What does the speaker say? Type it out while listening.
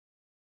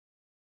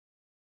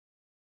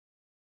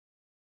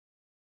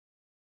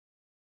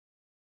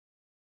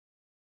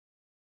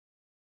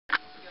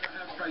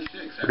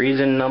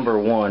Reason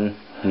number one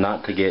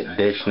not to get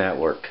Dish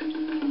Network.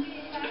 I'm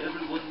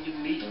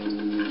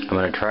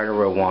going to try to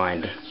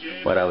rewind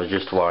what I was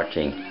just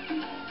watching.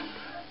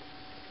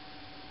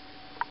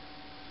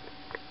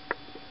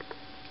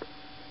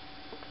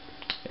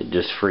 It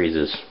just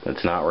freezes.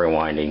 It's not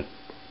rewinding.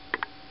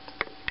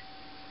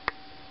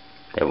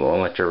 It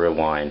won't let you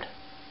rewind.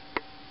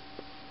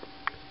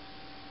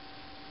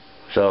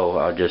 So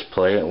I'll just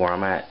play it where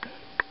I'm at.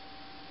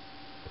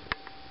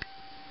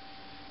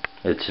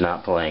 It's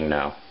not playing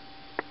now.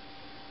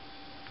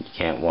 You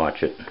can't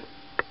watch it.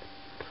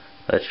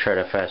 Let's try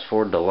to fast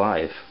forward to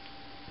live.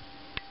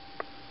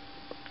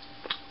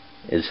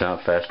 It's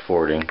not fast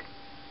forwarding.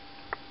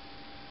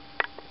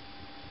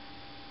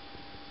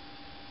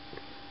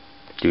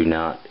 Do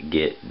not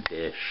get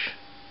Dish.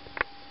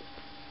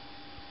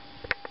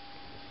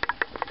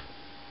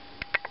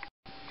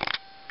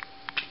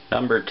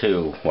 Number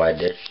 2, why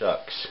Dish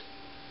sucks.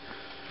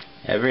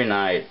 Every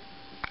night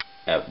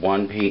at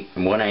 1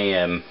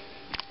 a.m.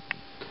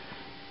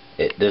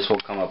 this will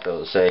come up.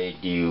 It'll say,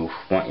 do you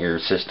want your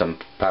system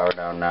powered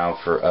down now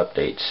for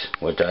updates?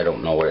 Which I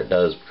don't know what it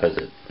does because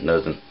it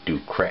doesn't do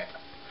crap.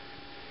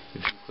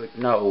 If you click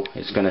no,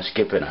 it's going to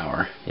skip an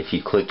hour. If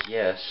you click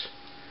yes,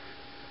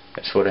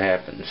 that's what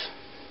happens.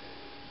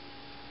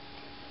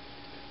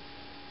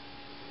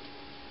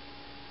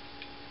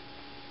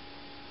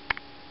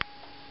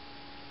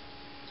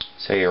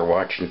 Say you're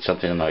watching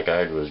something like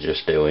I was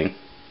just doing.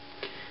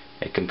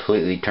 It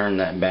completely turned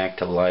that back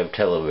to live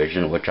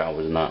television, which I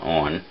was not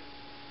on.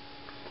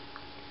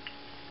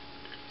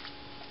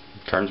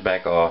 Turns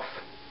back off.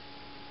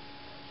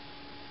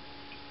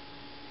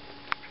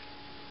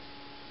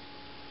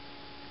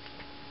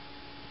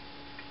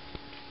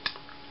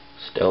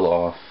 Still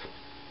off.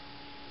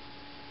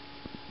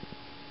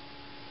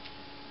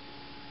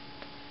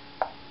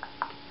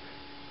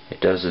 It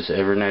does this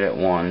every night at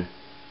 1.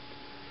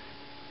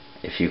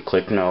 If you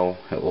click no,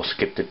 it will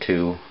skip to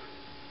 2.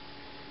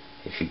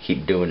 If you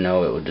keep doing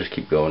no, it will just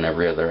keep going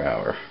every other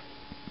hour.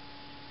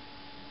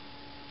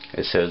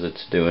 It says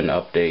it's doing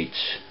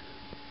updates,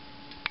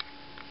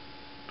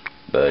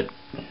 but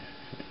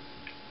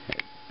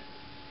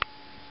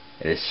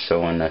it is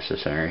so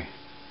unnecessary.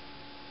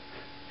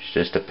 It's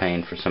just a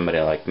pain for somebody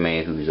like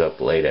me who's up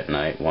late at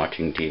night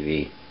watching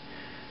TV,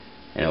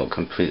 and it will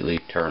completely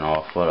turn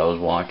off what I was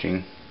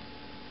watching.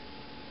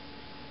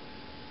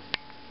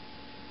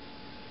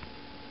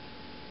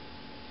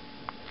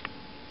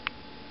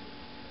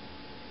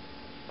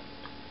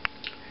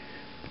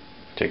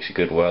 Takes a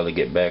good while to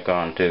get back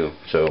on too,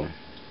 so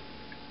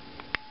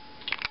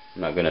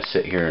I'm not gonna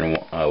sit here and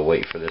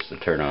wait for this to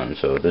turn on.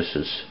 So this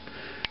is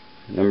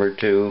number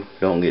 2.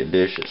 Don't get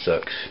Dish, it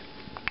sucks.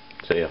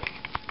 See ya.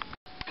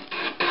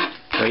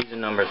 Reason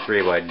number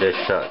 3 why Dish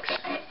sucks.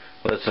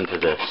 Listen to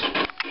this.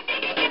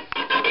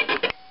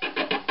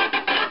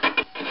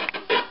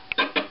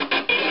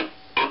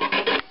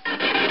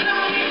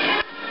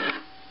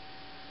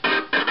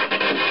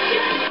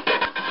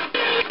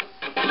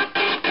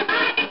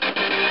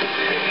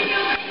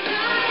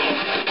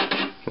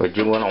 Would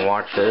you want to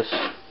watch this?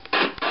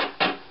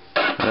 I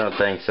don't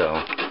think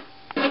so.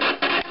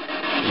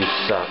 You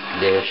suck,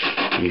 Dish.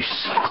 You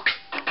suck.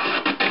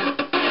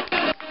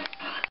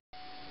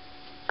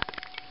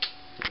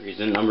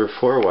 Reason number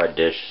 4 why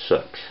Dish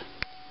sucks.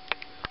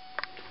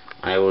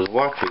 I was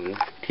watching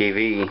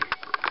TV.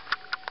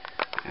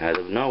 Out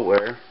of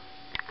nowhere,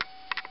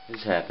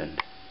 this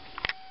happened.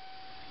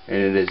 And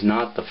it is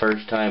not the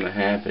first time it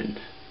happened.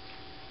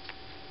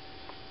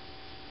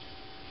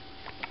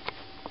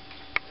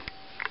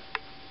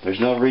 There's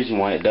no reason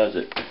why it does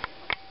it.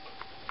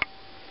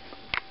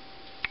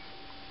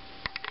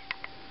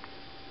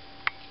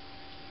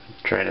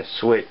 Try to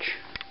switch.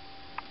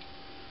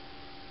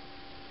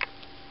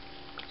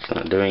 It's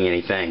not doing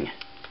anything.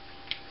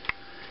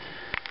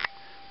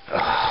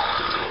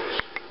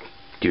 Ugh.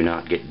 Do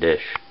not get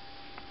Dish.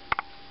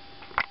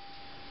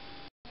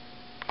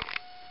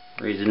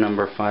 Reason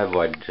number 5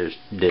 why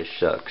Dish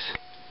sucks.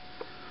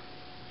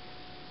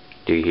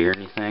 Do you hear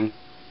anything?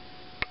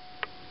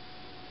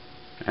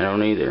 I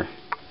don't either.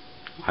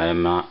 I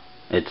am not.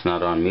 It's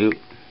not on mute.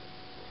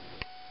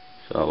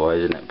 So why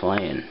isn't it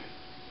playing?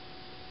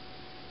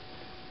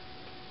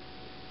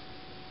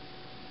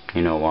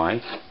 You know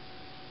why?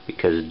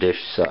 Because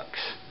Dish sucks.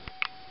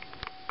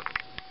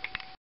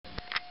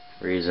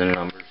 Reason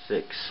number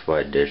 6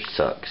 why Dish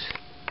sucks.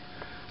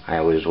 I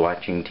was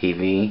watching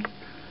TV,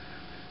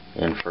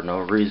 and for no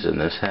reason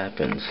this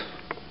happens.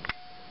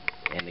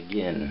 And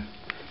again,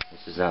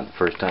 this is not the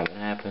first time it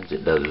happens.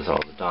 It does this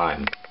all the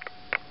time.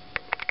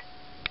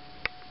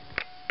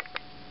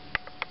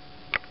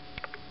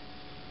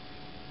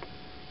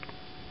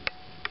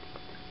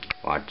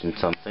 Watching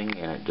something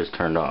and it just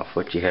turned off.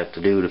 What you have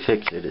to do to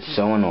fix it is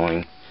so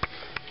annoying.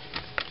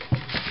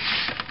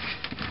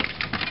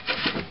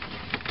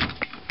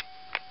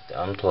 To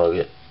unplug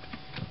it.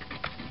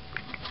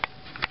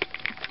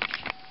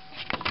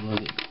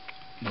 Plug it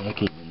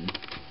back in.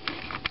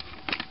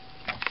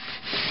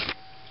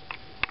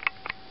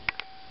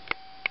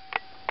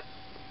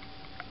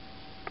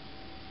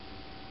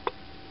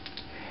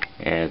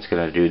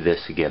 gonna do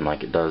this again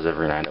like it does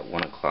every night at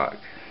 1 o'clock.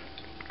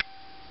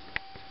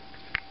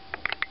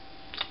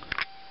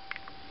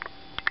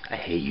 I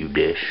hate you,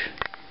 Dish.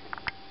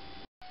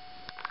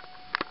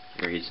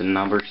 Reason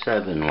number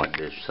 7 why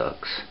Dish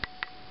sucks.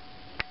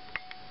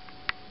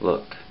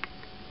 Look.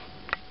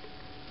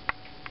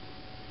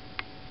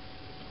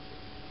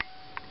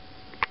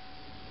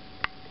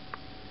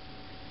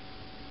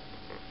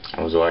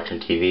 I was watching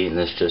TV and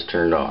this just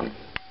turned on.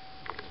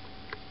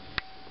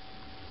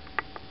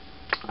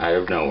 Out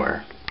of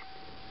nowhere.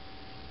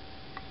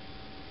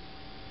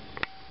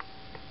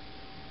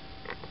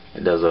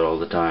 It does it all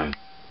the time.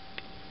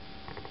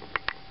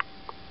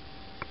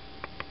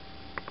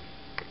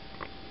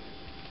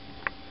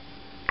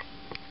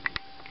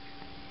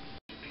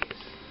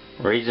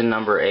 Reason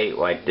number 8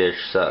 why Dish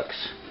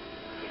sucks.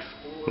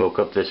 Woke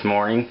up this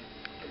morning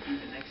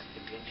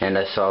and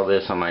I saw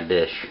this on my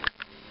dish.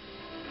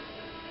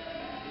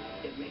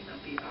 It may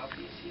not be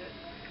obvious yet,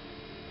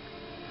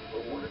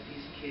 but one of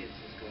these kids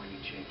is going to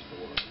change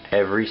the world.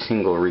 Every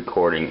single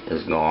recording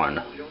is gone.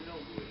 We don't know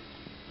who it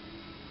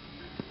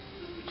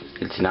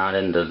is. It's not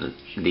in the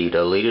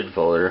deleted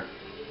folder.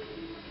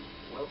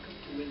 Welcome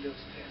to Windows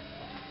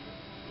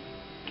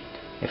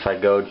 10. If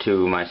I go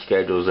to my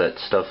schedules that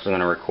stuff's going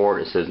to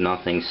record, it says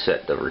nothing's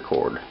set to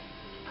record.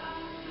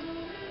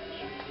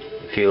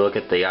 If you look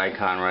at the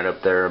icon right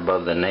up there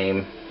above the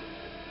name,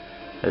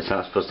 it's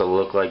not supposed to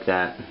look like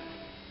that.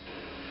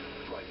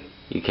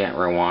 You can't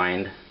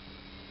rewind.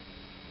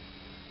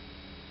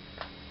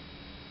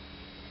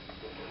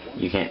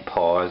 You can't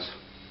pause.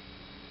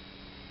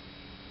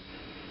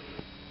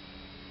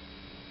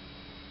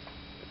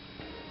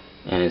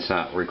 And it's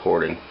not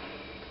recording.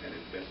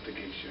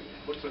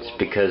 It's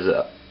because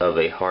of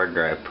a hard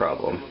drive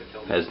problem.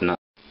 Has not.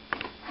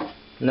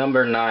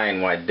 Number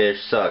 9 why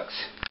Dish sucks.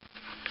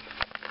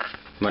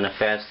 I'm gonna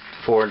fast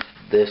forward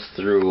this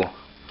through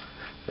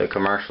the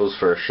commercials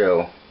for a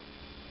show.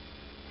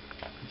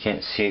 You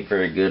can't see it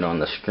very good on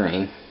the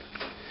screen.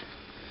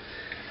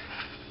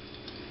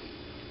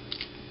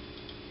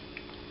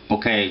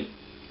 Okay,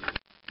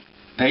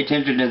 pay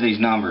attention to these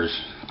numbers.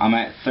 I'm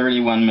at 30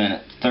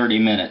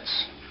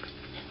 minutes.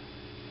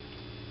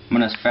 I'm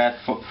gonna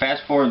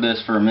fast forward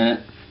this for a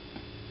minute,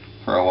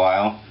 for a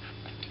while.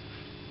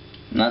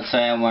 Let's say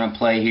I want to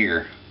play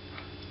here.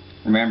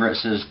 Remember, it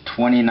says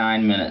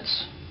 29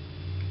 minutes.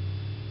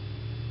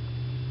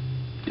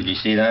 Did you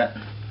see that?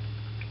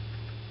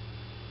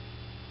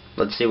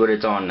 Let's see what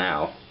it's on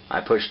now.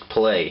 I pushed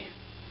play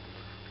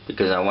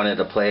because I wanted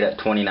to play it at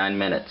 29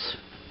 minutes.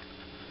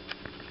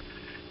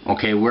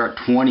 Okay, we're at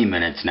 20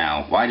 minutes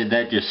now. Why did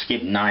that just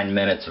skip 9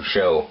 minutes of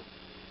show?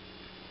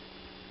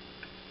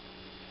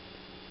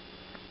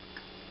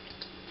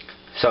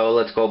 So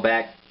let's go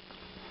back.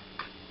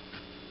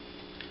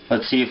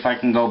 Let's see if I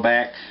can go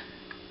back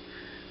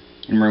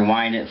and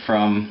rewind it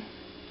from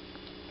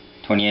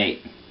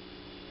 28.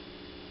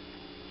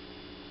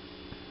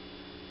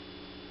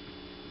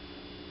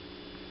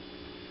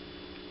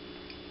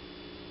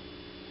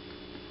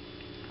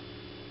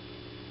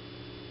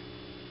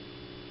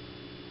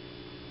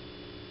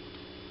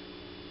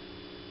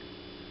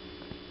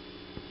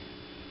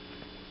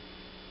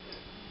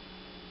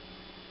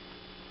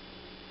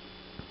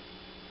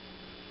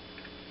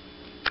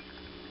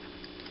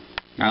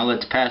 Now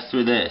let's pass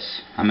through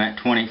this. I'm at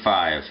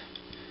 25,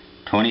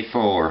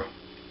 24.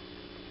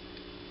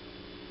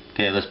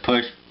 Okay, let's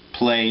push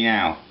play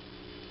now.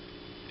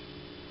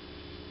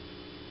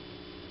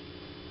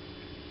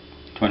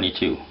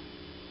 22.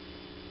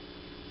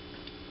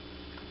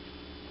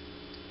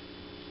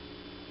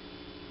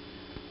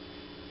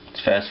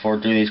 Let's fast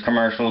forward through these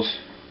commercials.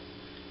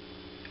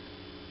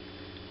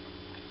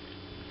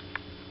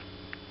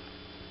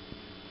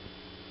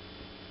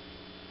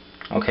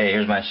 Okay,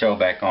 here's my show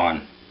back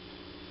on.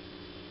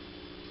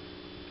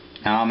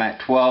 Now I'm at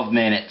 12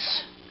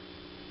 minutes.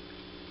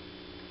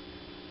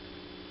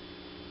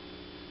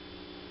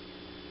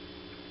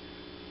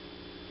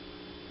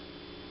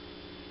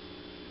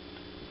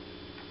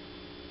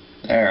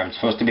 There, I'm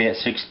supposed to be at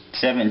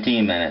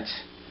 17 minutes.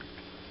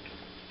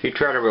 If you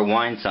try to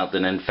rewind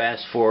something and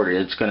fast forward,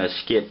 it's going to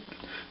skip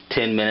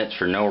 10 minutes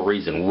for no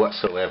reason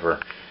whatsoever.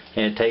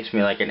 And it takes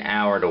me like an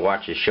hour to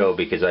watch a show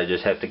because I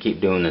just have to keep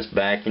doing this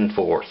back and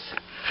forth.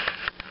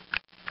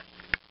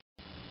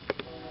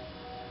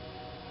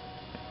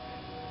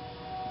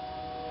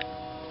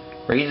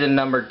 Reason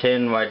number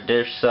 10 why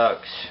Dish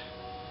sucks.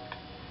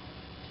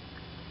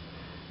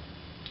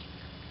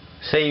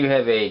 Say you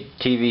have a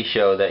TV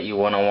show that you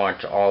want to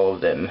watch all of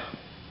them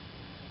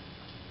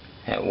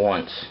at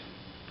once.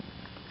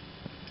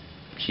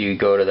 So you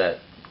go to that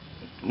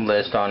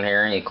list on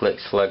here and you click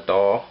select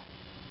all,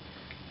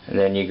 and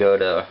then you go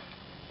to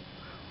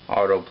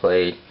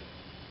autoplay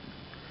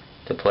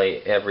to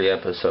play every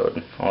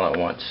episode all at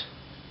once.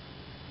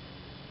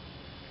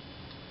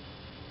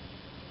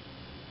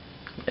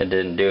 It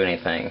didn't do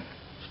anything.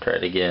 Let's try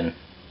it again.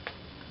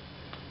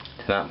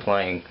 It's not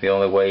playing. The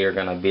only way you're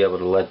going to be able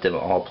to let them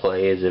all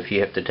play is if you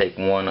have to take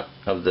one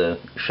of the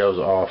shows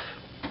off.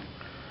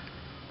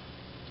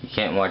 You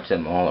can't watch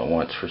them all at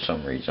once for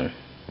some reason.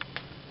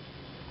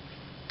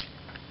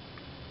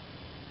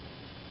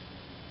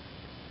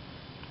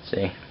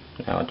 See,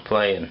 now it's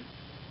playing.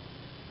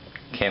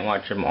 Can't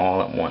watch them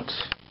all at once.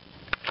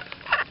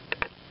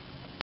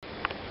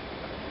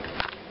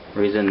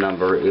 Reason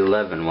number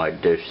 11 why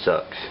dish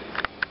sucks.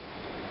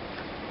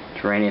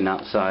 It's raining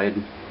outside.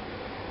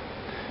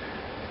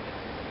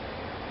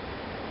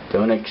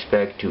 Don't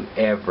expect to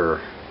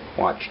ever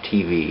watch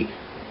TV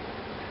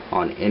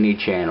on any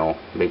channel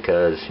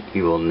because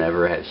you will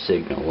never have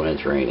signal when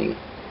it's raining.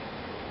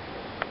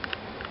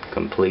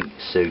 Complete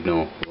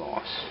signal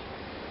loss.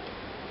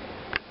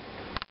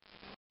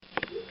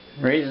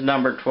 Reason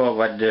number 12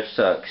 why dish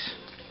sucks.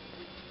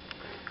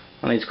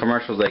 On these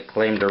commercials they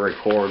claim to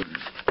record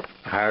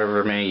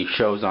however many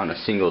shows on a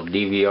single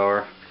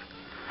DVR.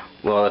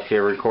 Well, if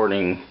you're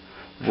recording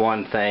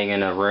one thing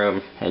in a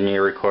room and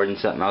you're recording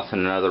something else in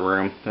another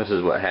room, this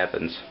is what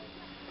happens.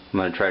 I'm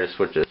going to try to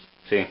switch this.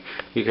 See,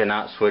 you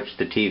cannot switch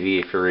the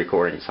TV if you're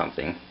recording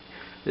something.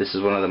 This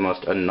is one of the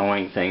most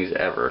annoying things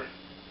ever.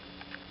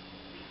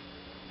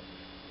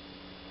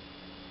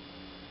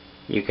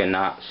 You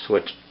cannot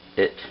switch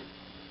it.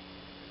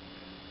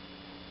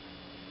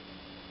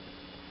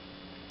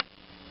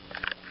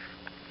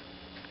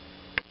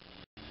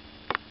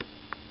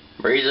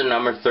 Reason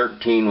number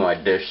 13 why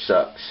dish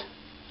sucks.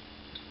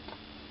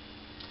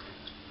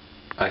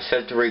 I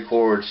set to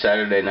record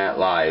Saturday Night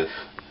Live.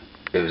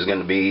 It was going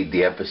to be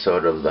the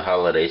episode of the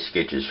holiday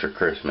sketches for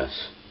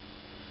Christmas.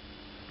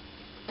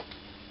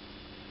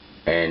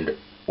 And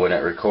when it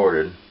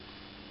recorded,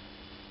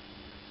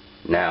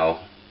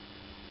 now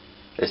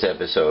this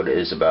episode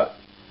is about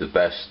the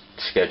best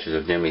sketches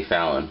of Jimmy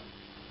Fallon.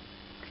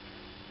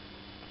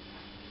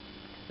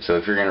 So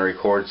if you're going to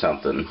record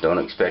something, don't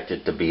expect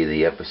it to be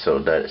the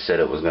episode that it said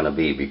it was going to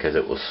be, because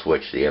it will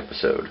switch the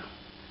episode.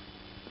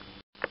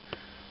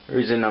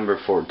 Reason number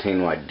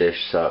 14 why dish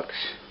sucks.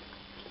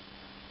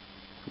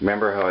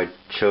 Remember how I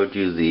showed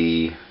you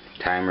the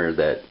timer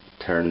that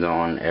turns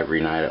on every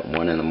night at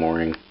 1 in the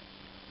morning?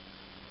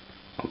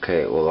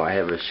 Okay, well I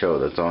have a show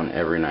that's on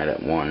every night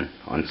at 1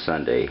 on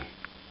Sunday.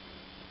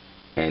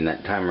 And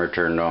that timer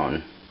turned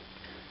on.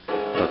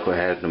 Look what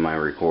happened to my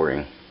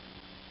recording.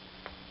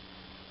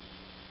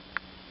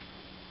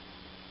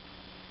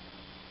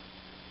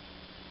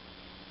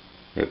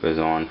 It was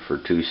on for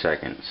 2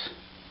 seconds.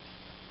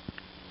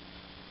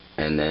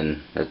 And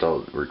then that's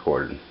all it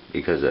recorded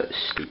because that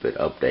stupid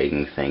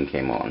updating thing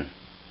came on.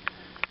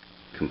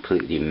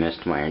 Completely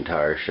missed my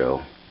entire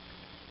show.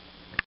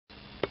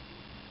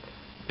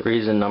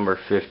 Reason number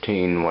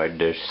 15 why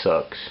dish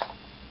sucks.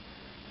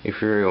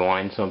 If you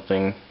rewind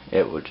something,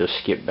 it will just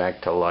skip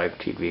back to live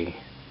TV.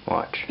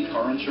 Watch.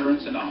 Car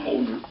insurance and a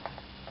whole new...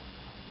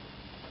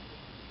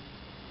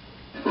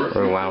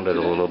 Rewound it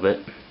a little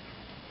bit.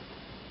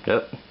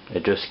 Yep,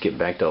 it just skipped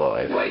back to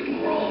live. Right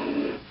and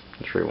wrong.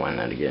 Let's rewind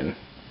that again.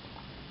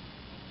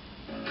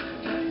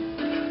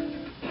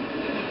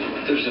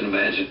 There's an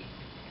imagine.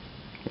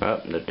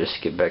 Oh, it just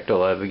skipped back to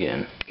live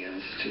again.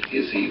 Against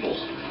is evil.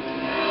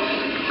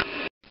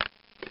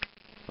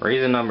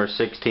 Reason number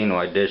 16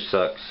 why dish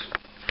sucks.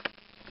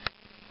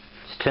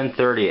 It's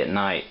 10:30 at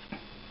night.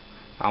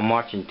 I'm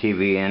watching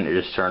TV and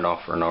it just turned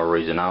off for no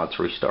reason. Now it's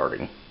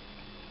restarting.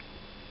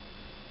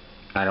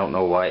 I don't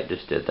know why it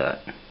just did that.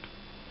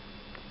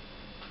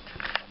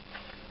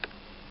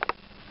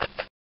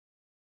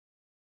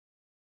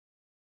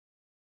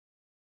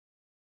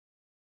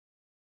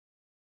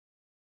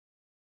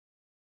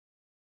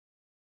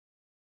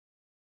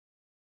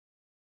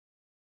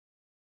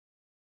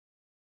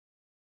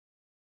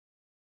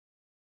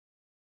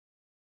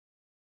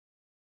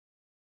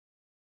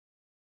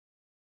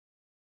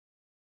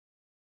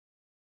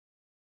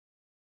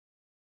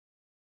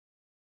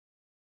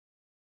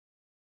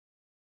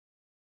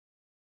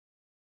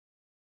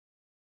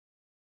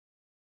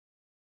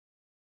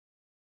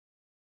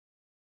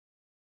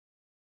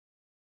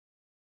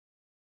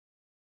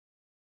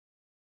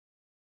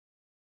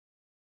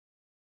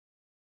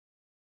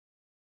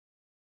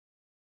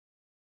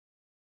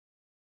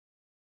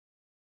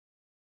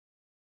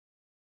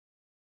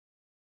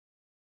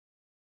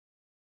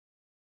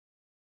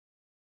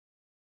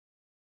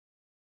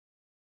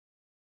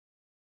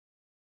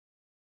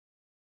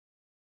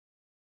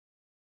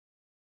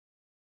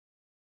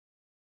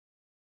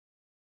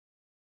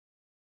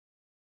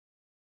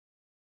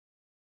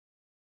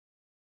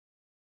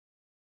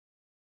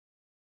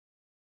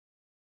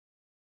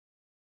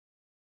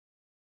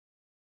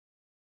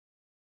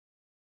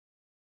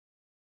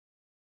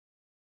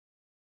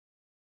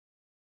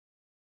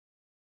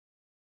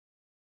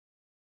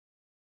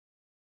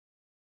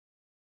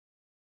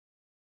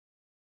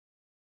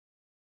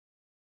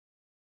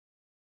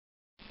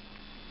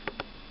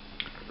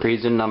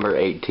 Reason number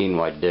 18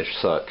 why dish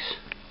sucks.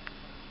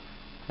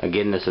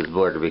 Again, this is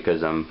blurred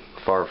because I'm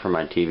far from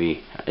my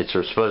TV. It's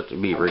supposed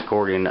to be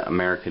recording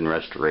American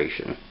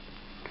Restoration.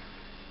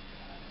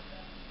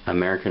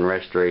 American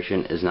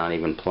Restoration is not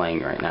even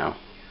playing right now.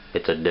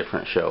 It's a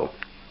different show.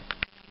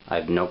 I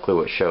have no clue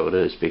what show it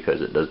is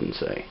because it doesn't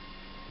say.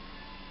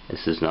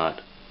 This is not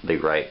the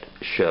right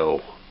show.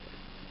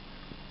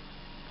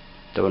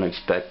 Don't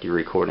expect your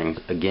recordings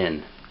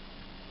again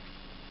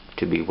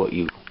to be what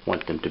you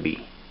want them to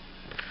be.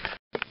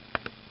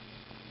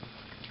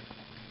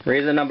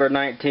 Reason number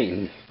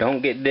 19.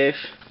 Don't get Dish.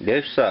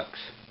 Dish sucks.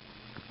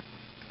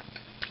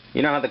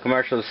 You know how the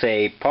commercials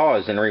say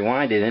pause and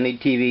rewind at any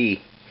TV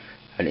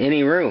in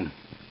any room.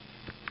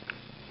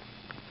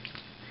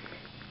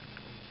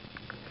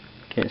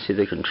 Can't see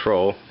the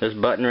control. This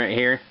button right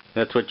here,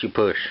 that's what you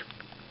push.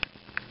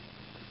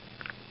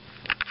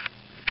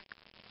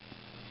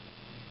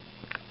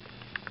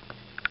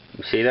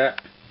 You see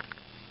that?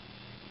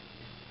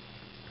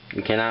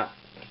 You cannot.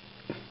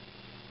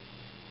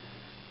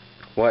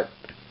 What?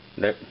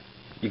 That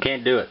you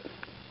can't do it.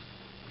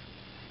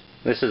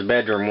 This is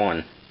bedroom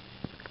 1.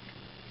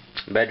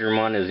 Bedroom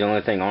 1 is the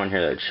only thing on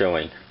here that's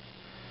showing.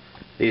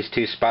 These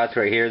two spots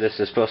right here, this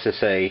is supposed to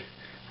say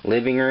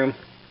living room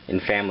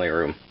and family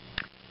room.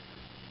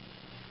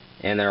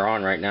 And they're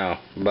on right now,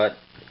 but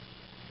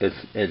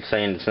it's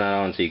saying it's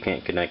not on, so you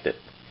can't connect it.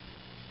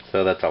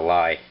 So that's a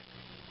lie.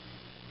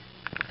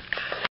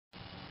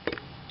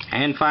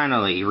 And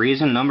finally,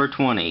 reason number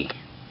 20.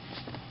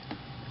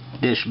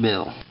 Dish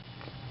bill.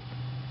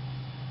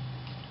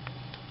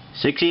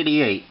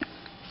 $6.88.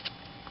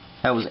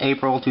 That was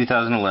April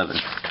 2011.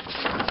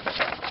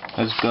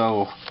 Let's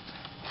go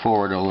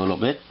forward a little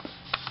bit.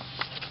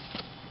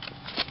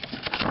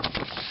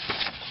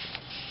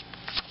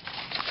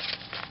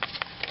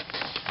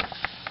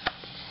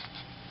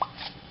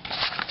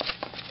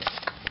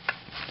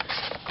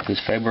 This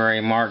is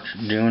February, March,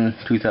 June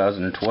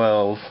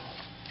 2012.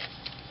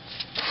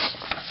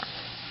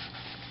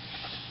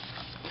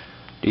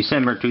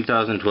 December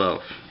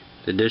 2012.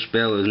 The dish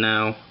bill is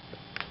now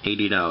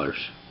 $80.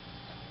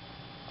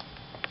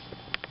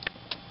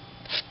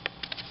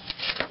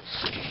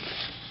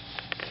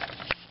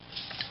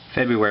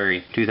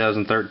 February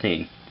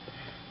 2013.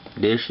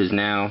 Dish is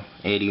now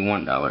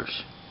 $81.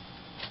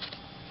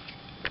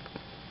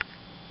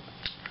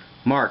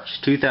 March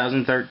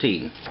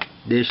 2013.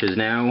 Dish is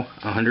now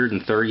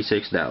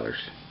 $136.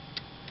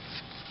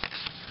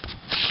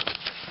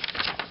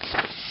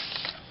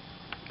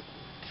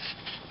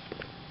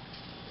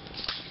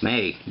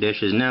 May.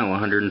 Dish is now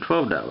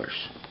 $112.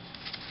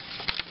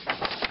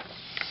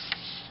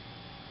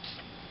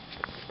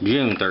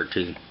 June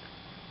 13.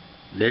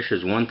 Dish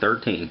is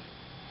 $113.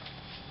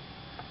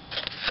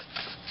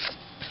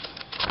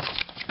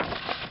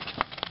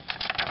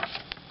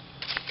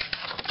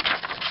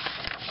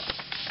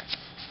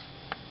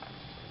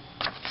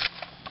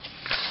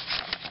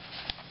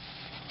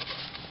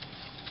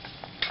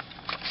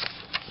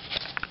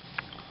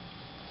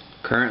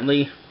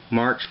 Currently,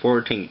 March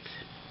 14th.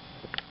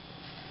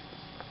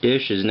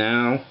 Dish is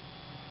now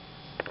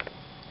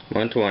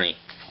 $120.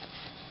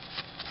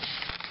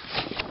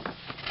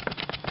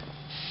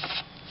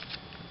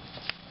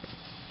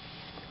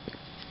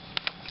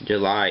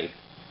 July.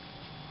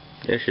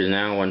 Dish is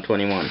now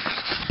 $121.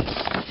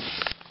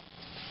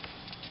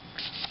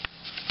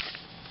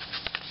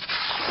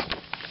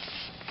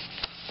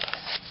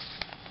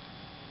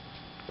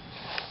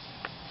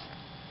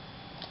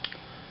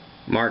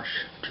 March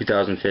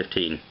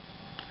 2015.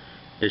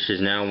 Dish is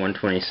now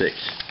 $126.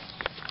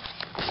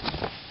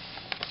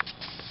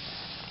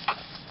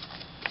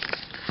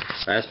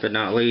 Last but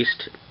not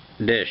least,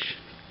 Dish.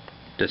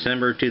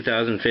 December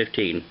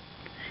 2015.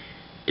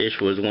 Dish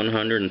was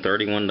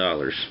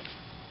 $131.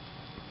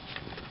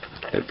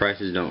 The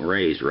prices don't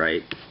raise,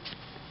 right?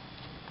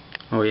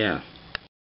 Oh yeah.